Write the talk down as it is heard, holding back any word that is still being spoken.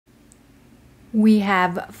We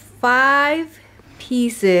have 5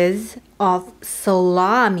 pieces of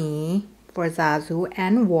salami for Zazu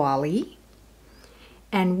and Walle.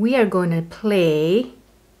 And we are going to play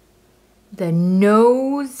the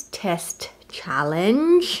nose test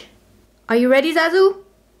challenge. Are you ready, Zazu?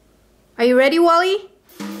 Are you ready, Walle?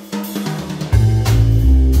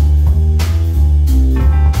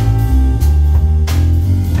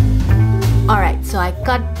 Alright, so I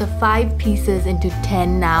cut the 5 pieces into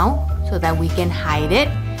 10 now so that we can hide it.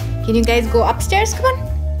 Can you guys go upstairs? Come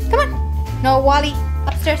on. Come on. No, Walle,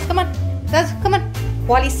 upstairs. Come on. Zazu, come on.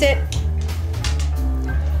 Walle, sit.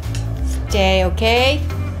 Stay, okay?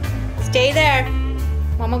 Stay there.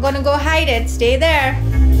 Mama gonna go hide it. Stay there.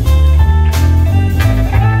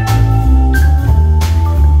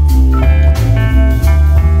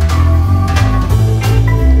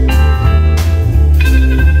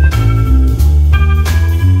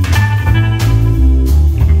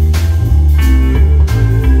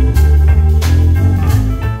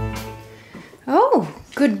 Oh,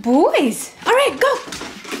 good boys. All right, go.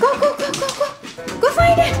 Go, go, go, go, go. Go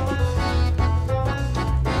find it.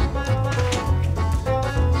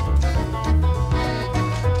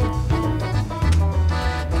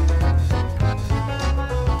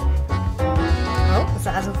 Oh,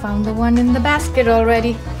 Zazu found the one in the basket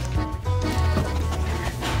already.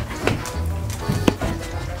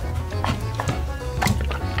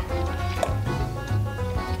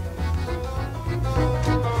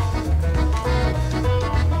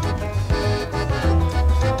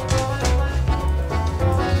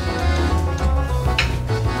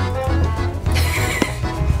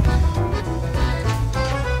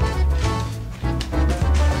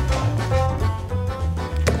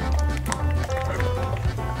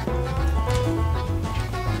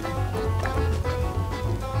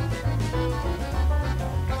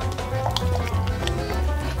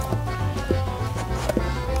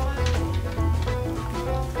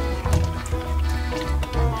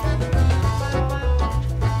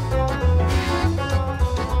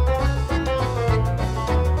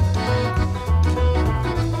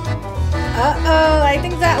 Uh-oh, I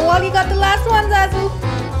think that Walle got the last one, Zazu.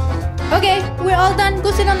 Okay, we're all done. Go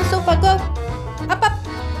sit on the sofa, go. Up, up,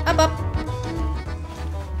 up, up.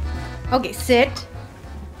 Okay, sit.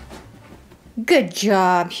 Good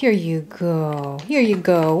job. Here you go. Here you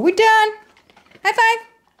go. We're done. High five.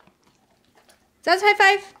 Zazu, high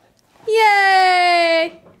five.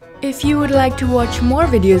 Yay! If you would like to watch more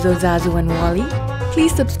videos of Zazu and Walle,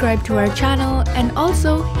 please subscribe to our channel and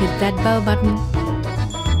also hit that bell button.